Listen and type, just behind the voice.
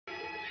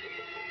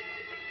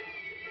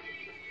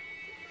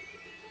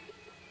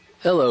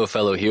Hello,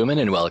 fellow human,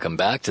 and welcome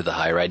back to the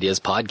Higher Ideas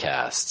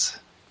Podcast.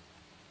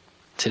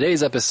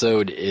 Today's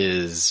episode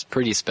is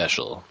pretty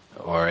special,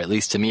 or at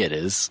least to me it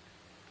is,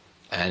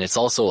 and it's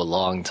also a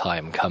long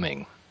time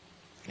coming.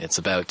 It's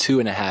about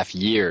 2.5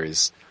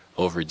 years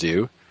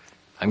overdue.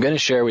 I'm going to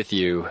share with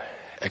you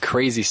a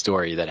crazy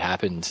story that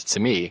happened to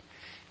me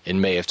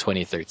in May of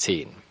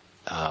 2013.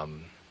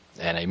 And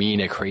I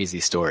mean a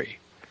crazy story.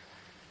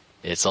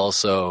 It's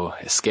also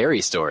a scary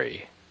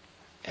story,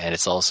 and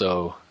it's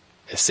also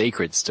a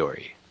sacred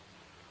story.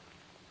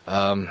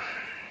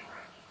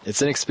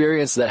 It's an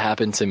experience that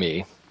happened to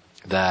me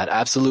that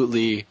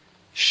absolutely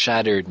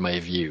shattered my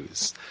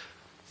views,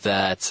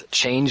 that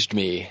changed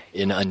me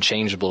in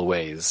unchangeable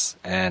ways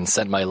and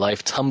sent my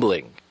life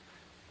tumbling,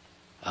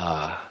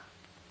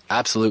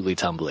 absolutely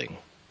tumbling.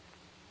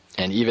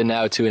 And even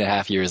now,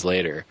 2.5 years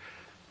later,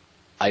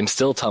 I'm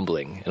still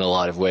tumbling in a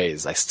lot of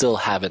ways. I still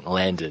haven't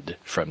landed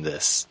from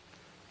this.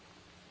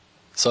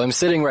 So I'm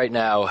sitting right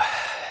now,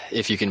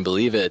 if you can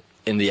believe it,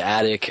 in the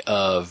attic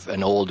of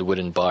an old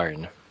wooden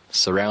barn,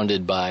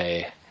 surrounded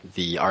by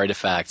the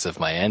artifacts of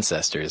my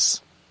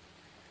ancestors.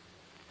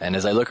 And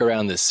as I look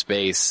around this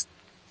space,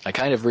 I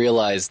kind of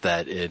realize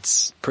that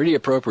it's pretty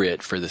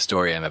appropriate for the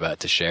story I'm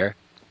about to share,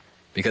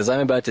 because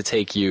I'm about to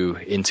take you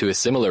into a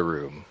similar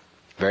room,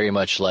 very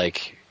much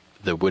like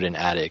the wooden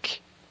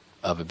attic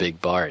of a big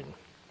barn.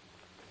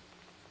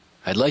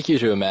 I'd like you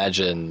to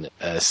imagine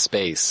a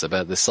space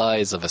about the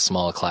size of a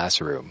small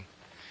classroom,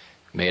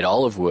 made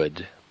all of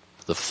wood.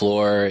 The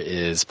floor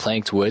is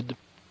planked wood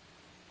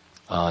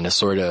on a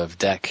sort of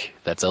deck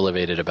that's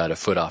elevated about a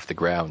foot off the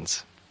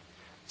ground.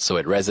 So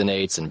it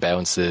resonates and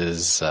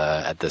bounces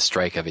at the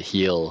strike of a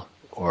heel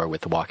or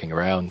with walking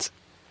around.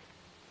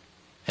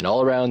 And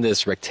all around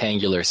this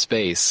rectangular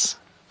space,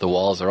 the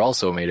walls are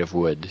also made of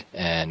wood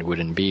and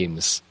wooden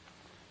beams.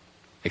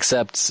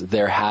 Except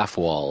they're half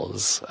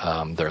walls.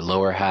 Their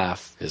lower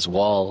half is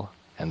wall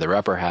and their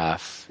upper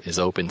half is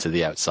open to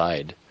the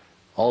outside,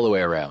 all the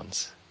way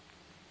around.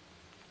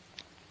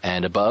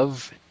 And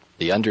above,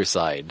 the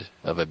underside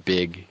of a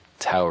big,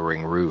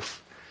 towering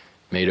roof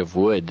made of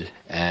wood,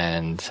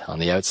 and on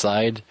the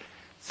outside,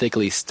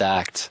 thickly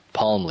stacked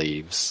palm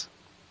leaves.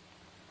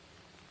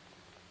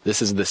 This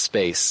is the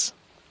space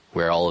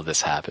where all of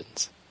this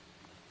happens.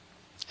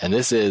 And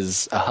this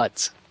is a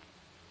hut,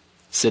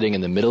 sitting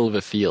in the middle of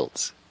a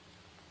field,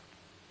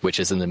 which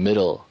is in the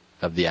middle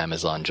of the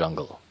Amazon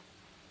jungle.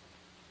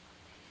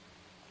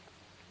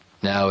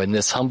 Now, in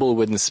this humble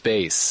wooden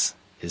space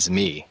is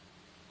me,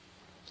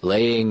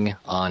 laying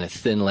on a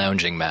thin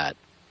lounging mat.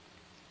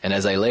 And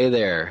as I lay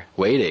there,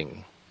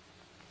 waiting,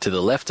 to the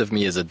left of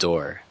me is a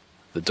door.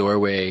 The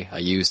doorway I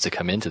use to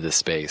come into this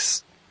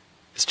space.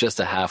 It's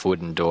just a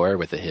half-wooden door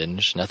with a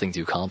hinge, nothing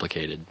too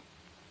complicated.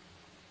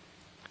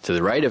 To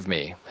the right of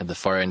me, at the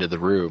far end of the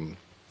room,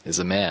 is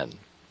a man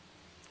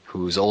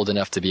who's old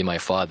enough to be my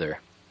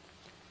father.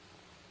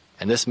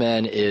 And this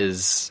man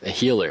is a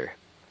healer,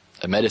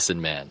 a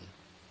medicine man,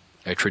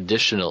 a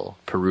traditional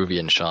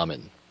Peruvian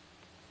shaman.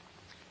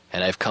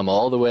 And I've come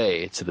all the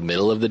way to the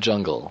middle of the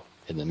jungle,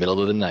 in the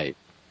middle of the night,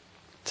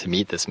 to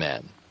meet this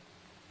man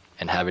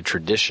and have a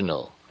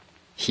traditional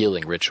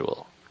healing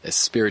ritual, a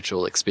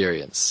spiritual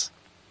experience.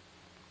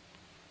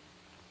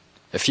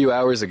 A few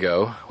hours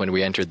ago, when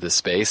we entered this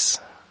space,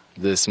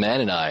 this man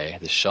and I,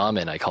 the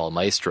shaman I call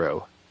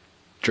Maestro,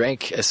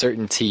 drank a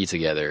certain tea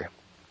together,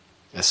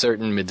 a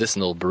certain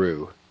medicinal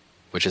brew,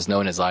 which is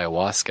known as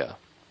Ayahuasca.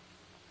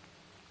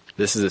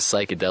 This is a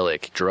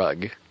psychedelic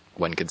drug,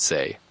 one could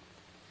say,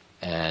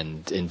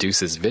 and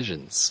induces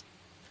visions.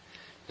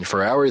 And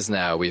for hours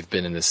now, we've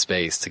been in this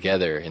space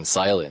together in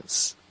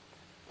silence,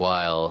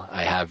 while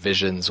I have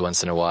visions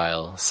once in a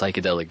while,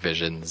 psychedelic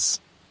visions,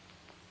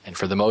 and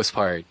for the most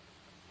part,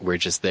 we're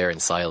just there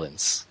in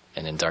silence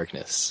and in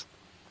darkness.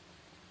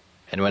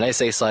 And when I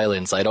say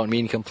silence, I don't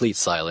mean complete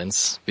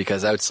silence,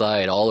 because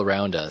outside, all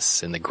around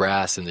us, in the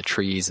grass, in the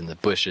trees, in the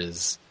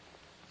bushes,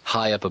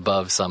 high up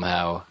above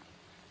somehow,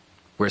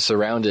 we're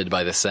surrounded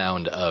by the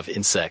sound of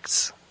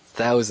insects.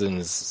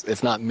 Thousands,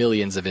 if not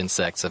millions of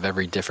insects of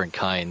every different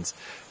kind,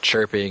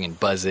 chirping and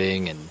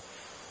buzzing and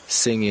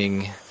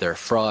singing. There are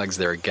frogs,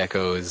 there are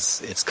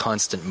geckos, it's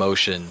constant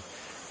motion.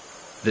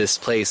 This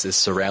place is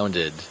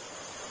surrounded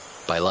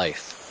by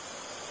life.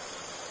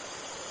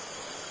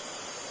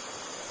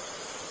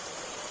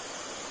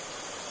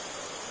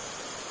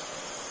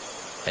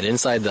 And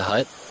inside the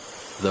hut,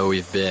 though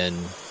we've been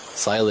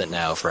silent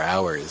now for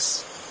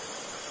hours,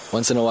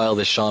 once in a while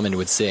the shaman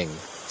would sing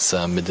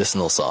some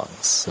medicinal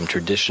songs, some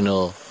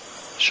traditional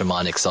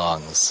shamanic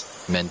songs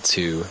meant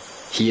to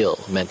heal,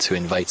 meant to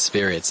invite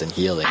spirits and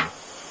healing.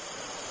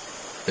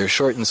 They're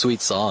short and sweet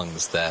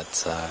songs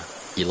that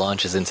he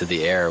launches into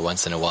the air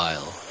once in a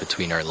while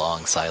between our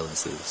long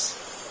silences.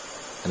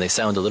 And they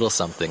sound a little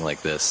something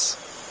like this.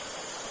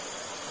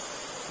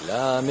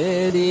 La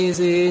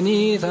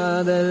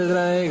medicinita del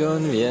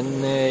dragon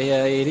viene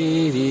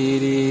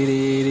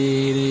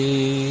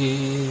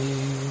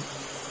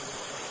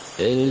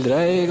El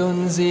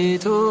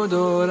dragoncito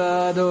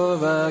dorado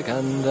va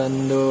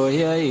cantando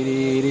y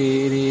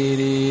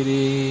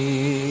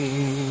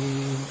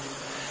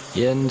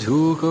en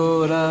tu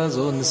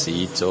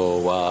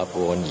corazoncito va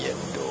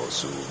poniendo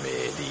su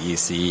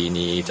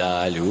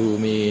medicinita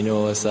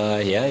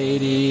luminosa y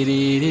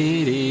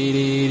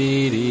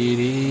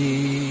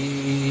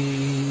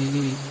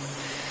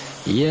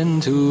en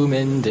tu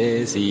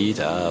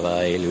mentecita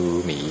va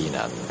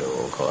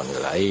iluminando con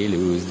la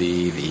luz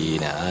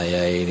divina.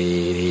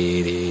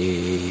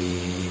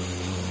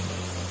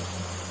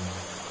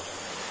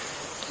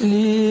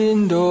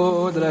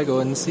 Lindo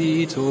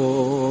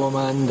dragoncito,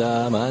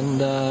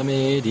 manda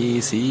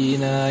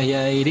medicina.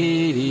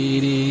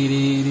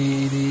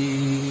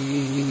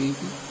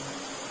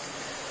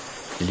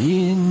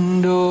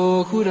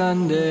 Lindo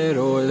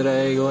curandero, el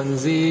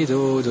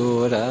dragoncito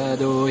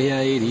dorado.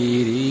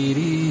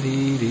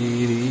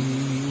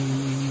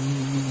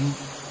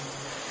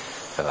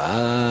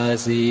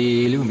 Vas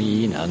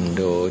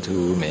iluminando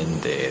tu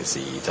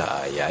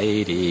mentecita.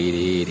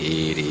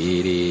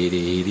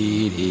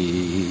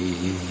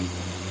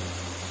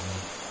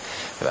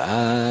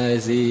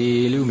 Vas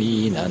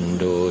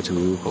iluminando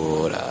tu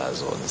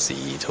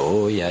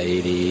corazoncito.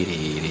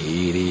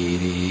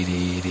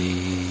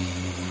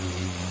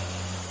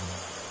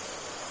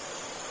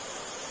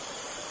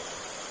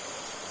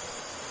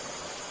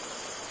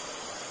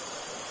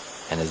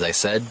 And as I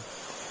said,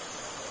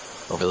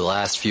 over the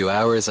last few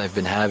hours I've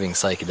been having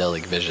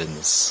psychedelic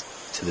visions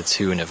to the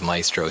tune of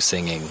Maestro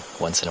singing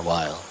once in a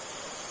while.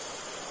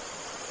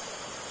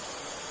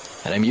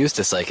 And I'm used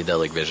to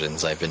psychedelic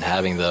visions. I've been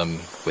having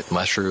them with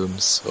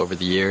mushrooms over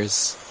the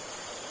years.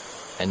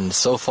 And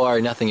so far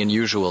nothing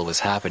unusual was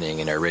happening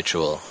in our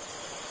ritual.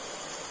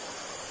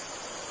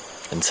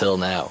 Until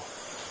now.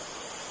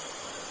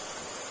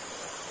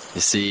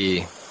 You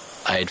see,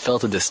 I had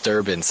felt a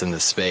disturbance in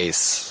the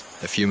space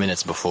a few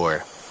minutes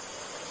before,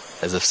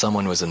 as if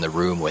someone was in the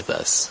room with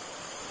us.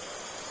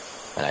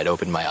 And I'd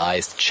opened my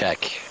eyes to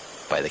check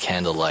by the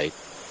candlelight,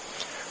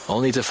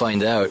 only to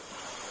find out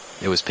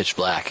it was pitch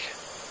black.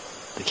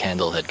 The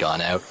candle had gone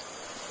out,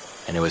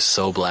 and it was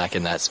so black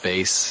in that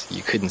space,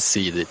 you couldn't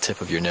see the tip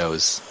of your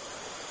nose.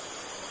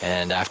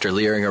 And after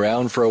leering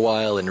around for a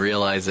while and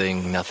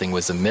realizing nothing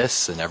was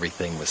amiss and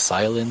everything was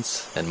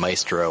silent, and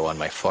Maestro on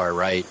my far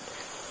right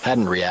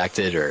hadn't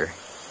reacted or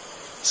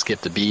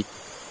skipped a beat,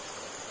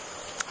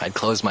 I'd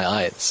closed my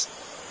eyes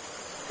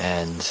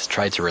and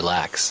tried to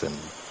relax and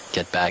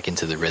get back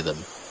into the rhythm.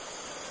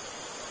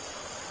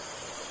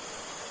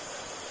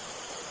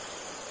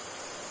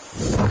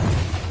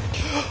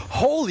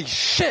 Holy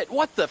shit,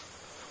 what the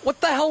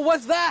hell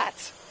was that?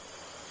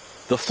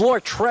 The floor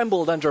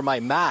trembled under my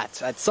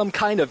mat at some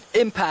kind of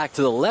impact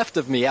to the left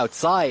of me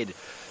outside,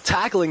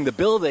 tackling the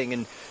building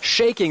and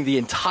shaking the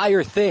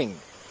entire thing.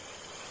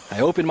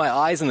 I opened my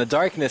eyes in the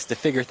darkness to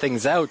figure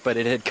things out, but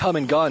it had come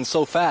and gone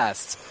so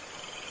fast.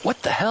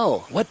 What the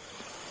hell?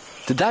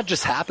 Did that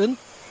just happen?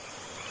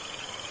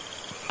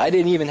 I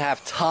didn't even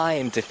have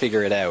time to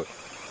figure it out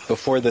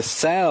before the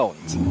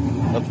sound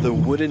of the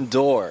wooden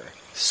door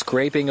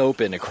scraping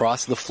open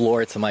across the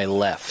floor to my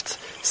left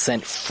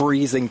sent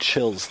freezing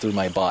chills through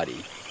my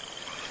body.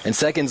 And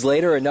seconds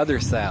later, another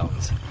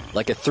sound,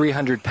 like a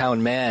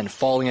 300-pound man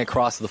falling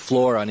across the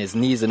floor on his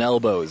knees and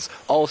elbows,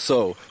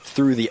 also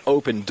through the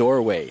open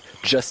doorway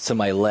just to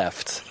my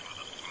left.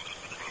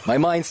 My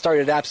mind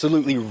started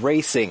absolutely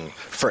racing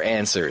for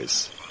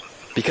answers,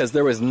 because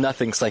there was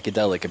nothing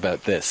psychedelic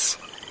about this.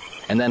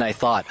 And then I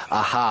thought,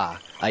 aha,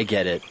 I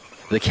get it.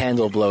 The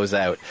candle blows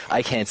out.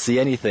 I can't see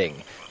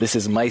anything. This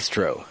is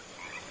Maestro.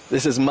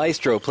 This is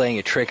Maestro playing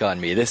a trick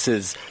on me. This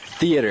is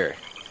theater.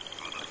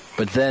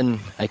 But then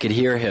I could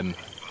hear him,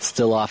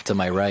 still off to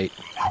my right,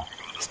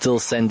 still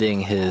sending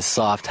his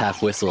soft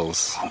half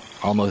whistles,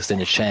 almost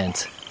in a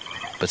chant,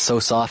 but so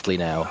softly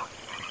now,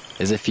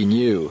 as if he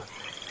knew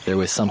there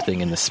was something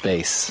in the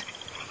space.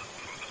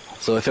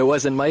 So if it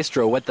wasn't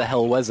Maestro, what the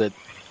hell was it?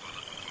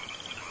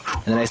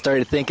 And then I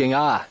started thinking,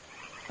 I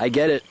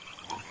get it.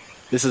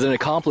 This is an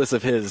accomplice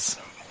of his.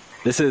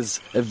 This is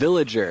a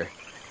villager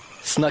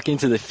snuck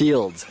into the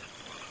field,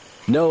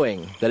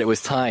 knowing that it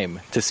was time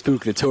to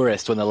spook the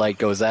tourist when the light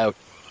goes out.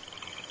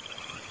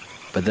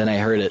 But then I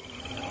heard it,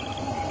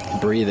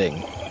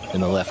 breathing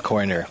in the left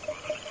corner.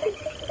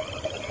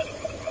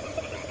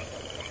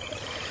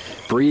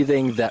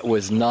 Breathing that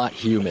was not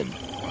human.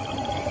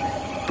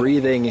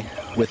 Breathing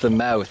with a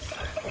mouth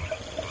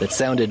that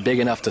sounded big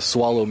enough to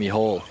swallow me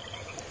whole.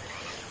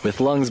 With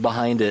lungs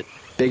behind it,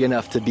 big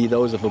enough to be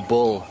those of a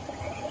bull.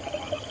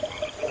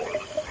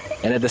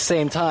 And at the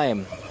same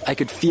time, I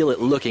could feel it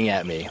looking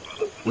at me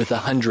with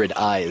 100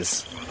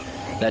 eyes.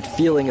 That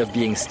feeling of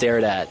being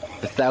stared at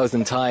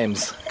 1,000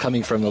 times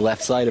coming from the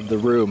left side of the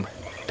room,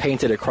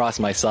 painted across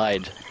my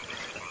side.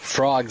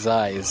 Frog's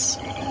eyes.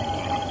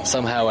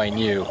 Somehow I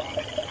knew.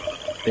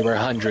 They were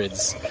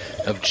hundreds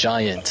of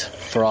giant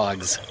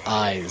frogs'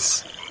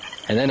 eyes.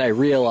 And then I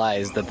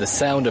realized that the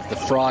sound of the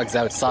frogs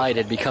outside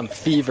had become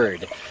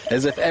fevered,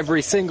 as if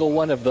every single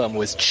one of them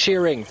was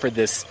cheering for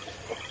this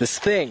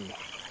thing.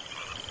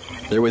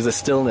 There was a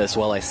stillness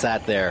while I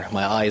sat there,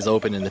 my eyes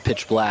open in the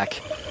pitch black,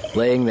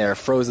 laying there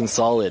frozen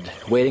solid,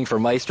 waiting for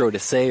Maestro to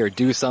say or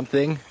do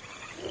something,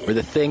 or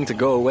the thing to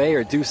go away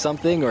or do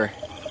something, or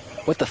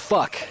what the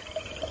fuck?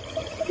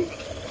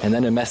 And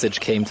then a message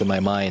came to my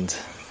mind,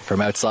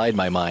 from outside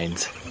my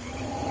mind,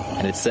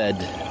 and it said,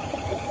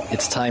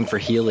 it's time for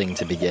healing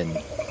to begin.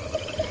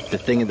 The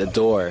thing at the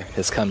door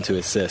has come to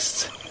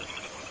assist,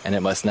 and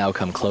it must now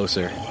come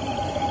closer.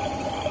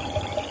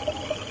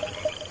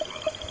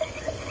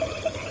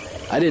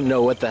 I didn't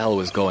know what the hell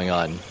was going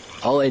on.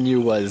 All I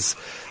knew was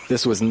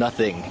this was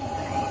nothing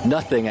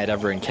I'd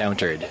ever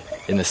encountered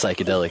in the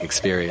psychedelic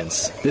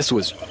experience. This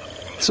was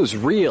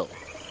real.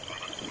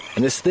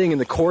 And this thing in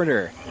the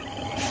corner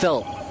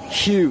felt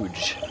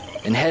huge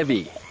and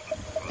heavy,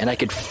 and I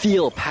could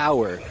feel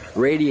power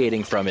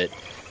radiating from it.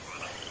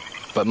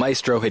 But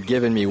Maestro had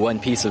given me one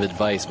piece of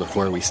advice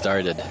before we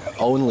started.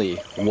 Only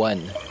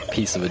one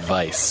piece of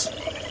advice.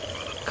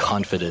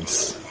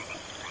 Confidence.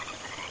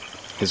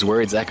 His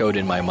words echoed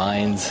in my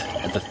mind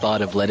at the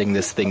thought of letting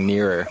this thing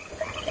nearer.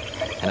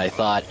 And I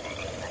thought,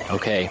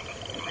 okay,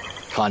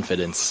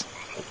 confidence.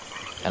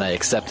 And I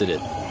accepted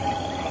it.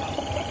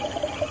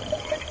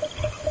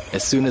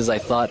 As soon as I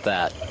thought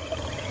that,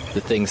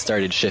 the thing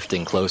started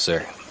shifting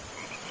closer.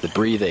 The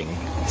breathing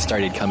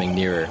started coming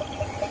nearer.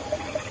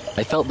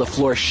 I felt the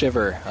floor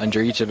shiver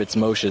under each of its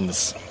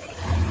motions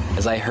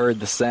as I heard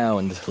the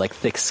sound like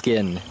thick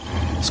skin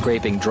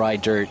scraping dry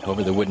dirt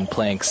over the wooden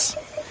planks.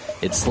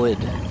 It slid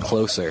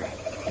closer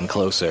and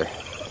closer,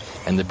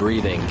 and the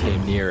breathing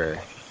came nearer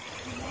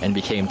and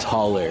became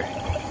taller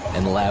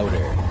and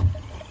louder,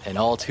 and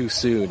all too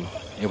soon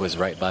it was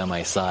right by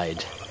my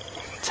side,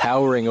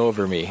 towering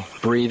over me,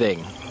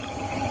 breathing.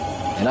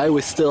 And I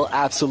was still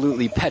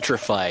absolutely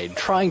petrified,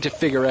 trying to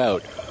figure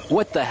out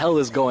what the hell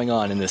is going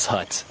on in this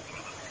hut.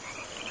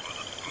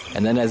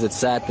 And then as it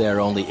sat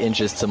there only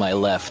inches to my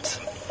left,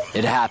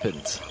 it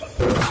happened.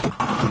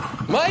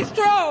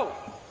 Maestro!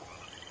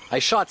 I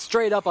shot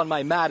straight up on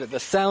my mat at the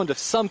sound of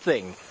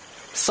something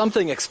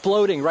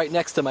exploding right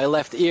next to my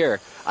left ear.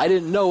 I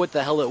didn't know what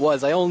the hell it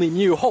was. I only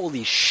knew,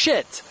 holy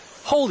shit!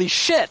 Holy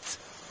shit!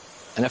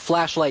 And a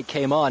flashlight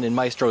came on in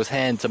Maestro's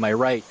hand to my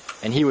right,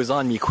 and he was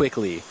on me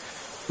quickly,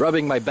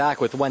 rubbing my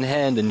back with one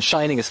hand and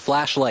shining his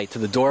flashlight to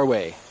the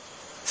doorway,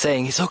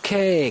 saying, "He's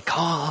okay,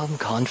 calm,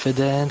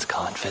 confident.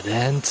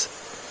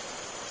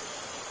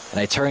 And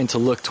I turned to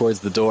look towards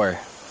the door,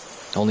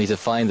 only to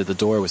find that the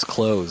door was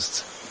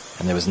closed,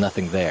 and there was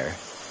nothing there.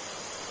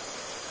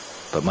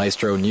 But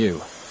Maestro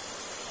knew.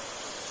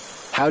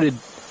 How did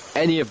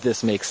any of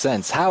this make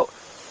sense? How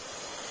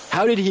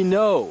did he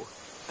know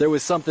there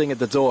was something at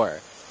the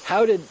door?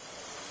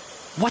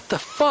 What the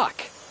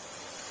fuck?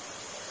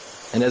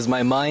 And as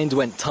my mind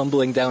went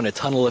tumbling down a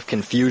tunnel of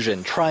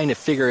confusion, trying to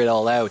figure it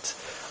all out,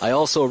 I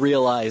also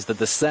realized that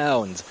the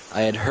sound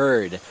I had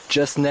heard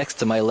just next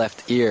to my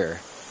left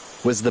ear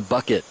was the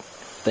bucket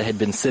that had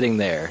been sitting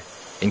there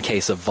in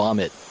case of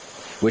vomit,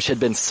 which had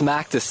been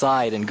smacked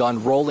aside and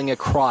gone rolling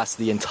across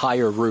the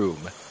entire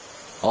room.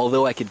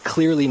 Although I could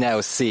clearly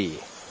now see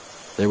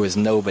there was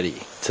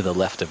nobody to the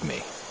left of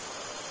me.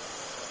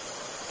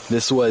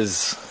 This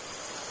was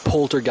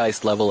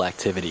poltergeist level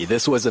activity.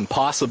 This was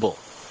impossible,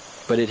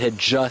 but it had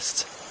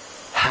just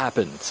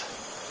happened.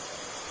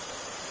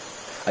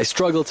 I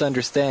struggled to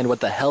understand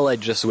what the hell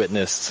I'd just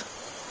witnessed,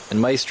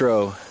 and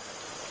Maestro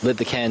lit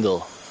the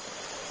candle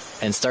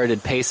and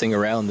started pacing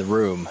around the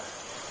room,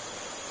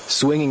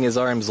 swinging his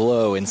arms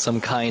low in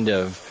some kind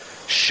of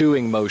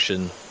shooing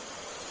motion,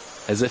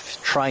 as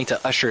if trying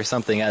to usher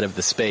something out of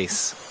the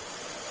space.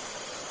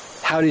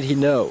 How did he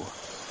know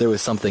there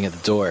was something at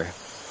the door?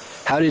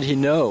 How did he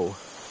know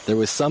there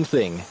was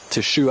something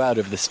to shoo out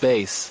of the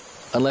space,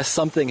 unless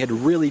something had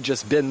really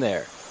just been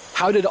there?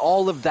 How did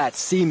all of that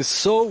seem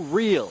so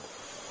real?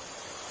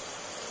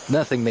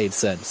 Nothing made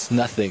sense,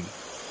 nothing.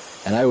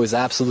 And I was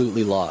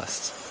absolutely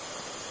lost.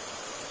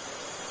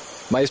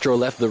 Maestro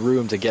left the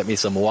room to get me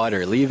some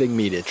water, leaving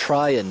me to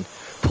try and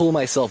pull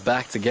myself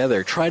back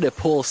together, try to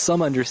pull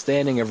some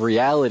understanding of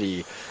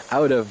reality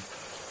out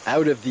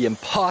of the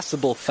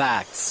impossible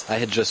facts I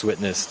had just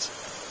witnessed.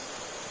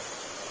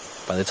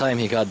 By the time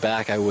he got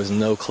back, I was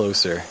no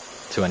closer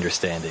to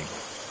understanding.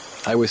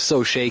 I was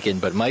so shaken,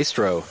 but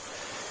Maestro,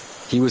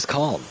 he was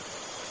calm,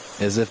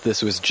 as if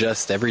this was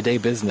just everyday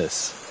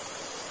business.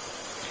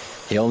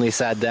 He only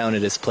sat down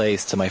at his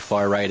place to my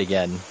far right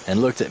again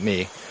and looked at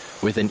me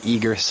with an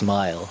eager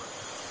smile.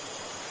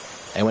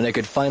 And when I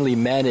could finally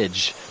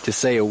manage to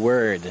say a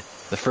word,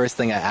 the first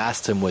thing I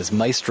asked him was,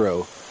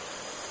 "Maestro,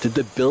 did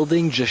the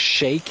building just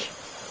shake?"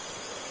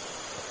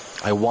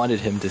 I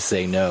wanted him to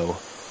say no,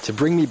 to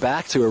bring me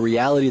back to a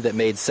reality that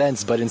made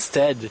sense, but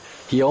instead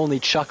he only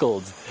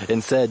chuckled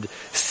and said,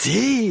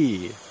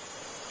 "See!"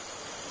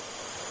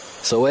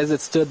 So as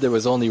it stood, there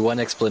was only one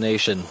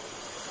explanation.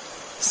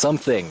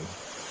 Something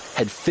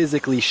had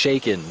physically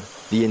shaken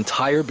the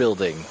entire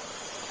building.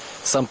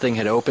 Something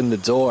had opened the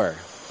door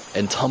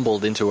and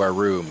tumbled into our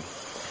room,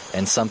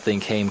 and something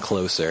came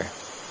closer,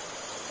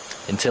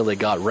 until it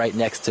got right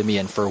next to me,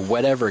 and for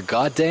whatever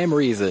goddamn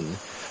reason,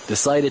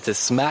 decided to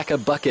smack a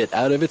bucket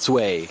out of its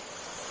way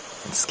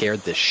and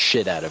scared the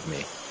shit out of me.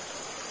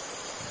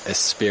 A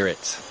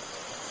spirit.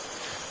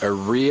 A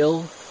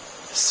real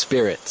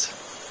spirit.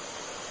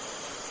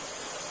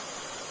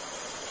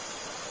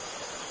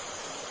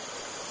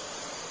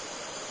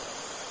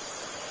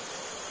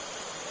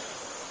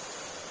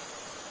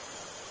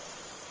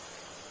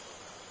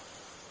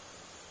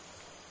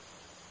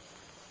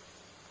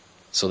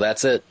 So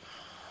that's it.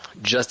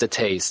 Just a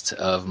taste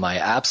of my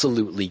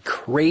absolutely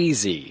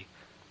crazy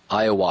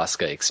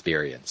ayahuasca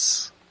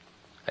experience.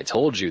 I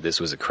told you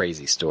this was a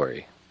crazy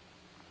story.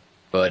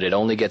 But it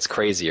only gets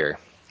crazier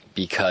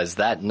because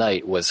that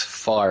night was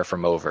far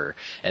from over,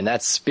 and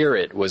that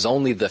spirit was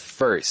only the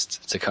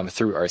first to come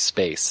through our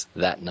space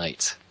that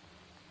night.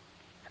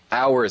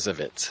 Hours of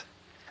it.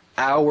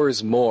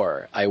 Hours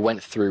more I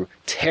went through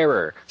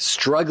terror,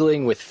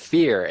 struggling with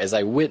fear as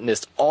I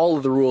witnessed all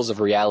of the rules of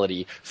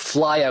reality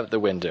fly out the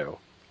window.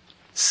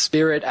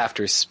 Spirit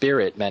after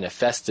spirit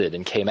manifested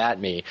and came at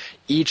me,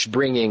 each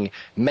bringing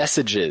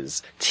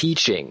messages,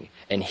 teaching,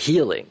 and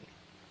healing.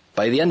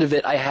 By the end of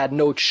it, I had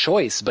no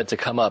choice but to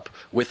come up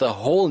with a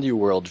whole new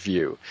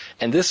worldview,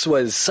 and this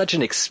was such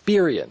an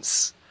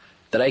experience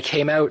that I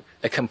came out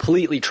a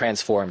completely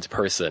transformed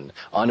person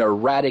on a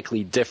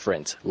radically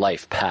different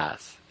life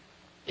path.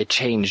 It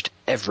changed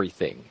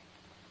everything.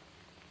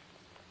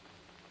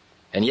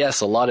 And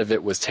yes, a lot of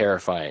it was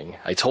terrifying.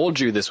 I told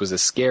you this was a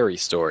scary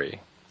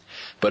story.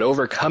 But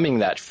overcoming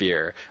that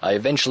fear, I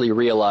eventually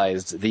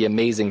realized the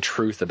amazing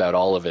truth about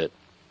all of it.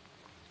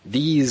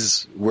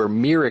 These were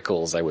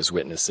miracles I was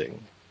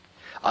witnessing.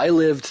 I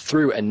lived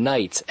through a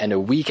night and a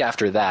week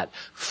after that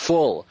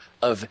full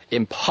of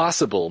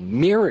impossible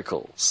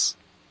miracles.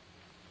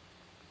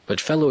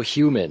 But fellow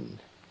human,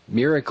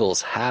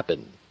 miracles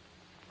happen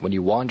when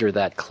you wander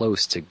that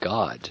close to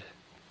God.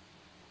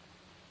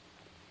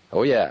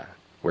 Oh yeah,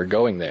 we're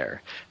going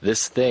there.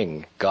 This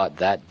thing got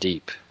that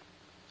deep.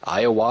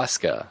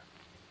 Ayahuasca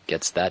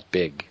gets that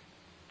big.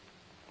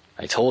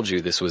 I told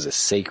you this was a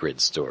sacred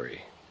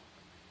story.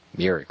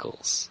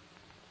 Miracles.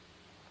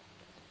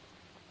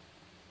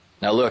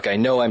 Now look, I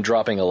know I'm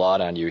dropping a lot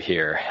on you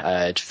here.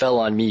 It fell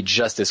on me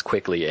just as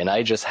quickly, and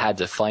I just had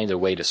to find a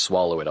way to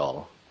swallow it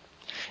all.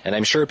 And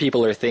I'm sure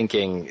people are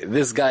thinking,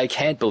 this guy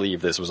can't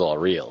believe this was all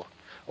real.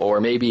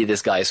 Or maybe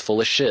this guy's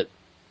full of shit.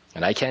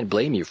 And I can't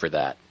blame you for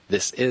that.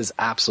 This is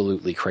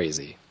absolutely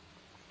crazy.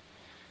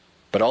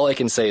 But all I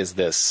can say is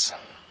this.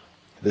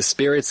 The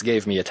spirits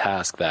gave me a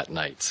task that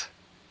night.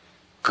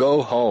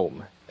 Go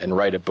home and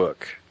write a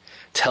book.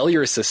 Tell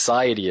your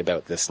society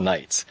about this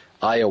night,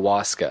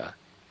 ayahuasca,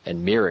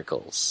 and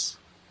miracles.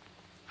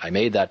 I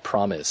made that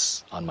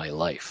promise on my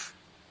life.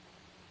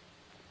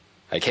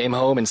 I came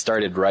home and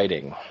started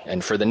writing,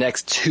 and for the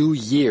next 2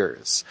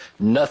 years,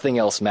 nothing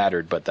else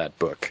mattered but that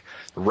book.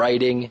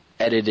 Writing,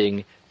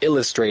 editing,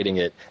 illustrating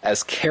it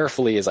as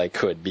carefully as I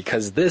could,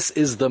 because this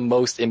is the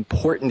most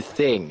important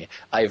thing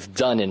I've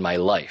done in my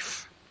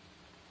life.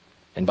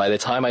 And by the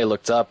time I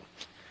looked up,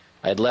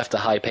 I had left a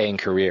high-paying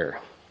career,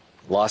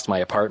 lost my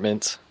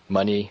apartment,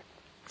 money,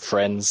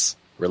 friends,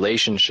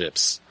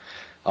 relationships,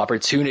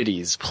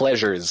 opportunities,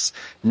 pleasures.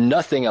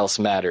 Nothing else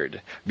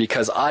mattered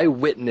because I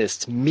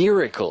witnessed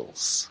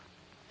miracles,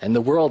 and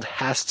the world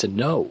has to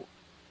know.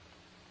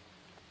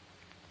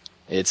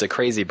 It's a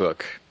crazy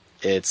book.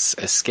 It's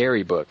a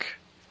scary book.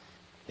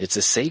 It's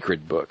a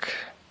sacred book.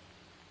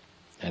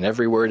 And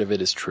every word of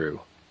it is true.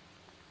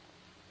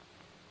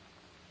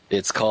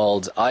 It's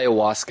called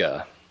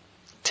Ayahuasca,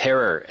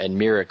 Terror and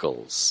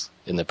Miracles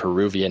in the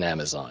Peruvian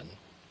Amazon.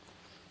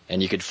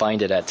 And you could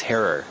find it at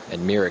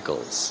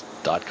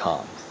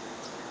terrorandmiracles.com.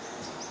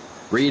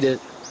 Read it,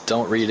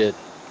 don't read it,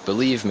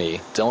 believe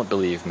me, don't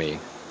believe me.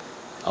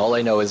 All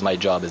I know is my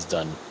job is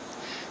done.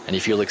 And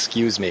if you'll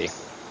excuse me,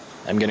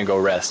 I'm gonna go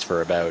rest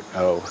for about,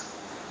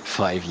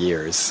 5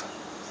 years.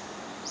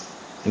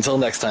 Until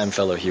next time,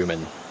 fellow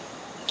human,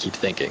 keep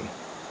thinking.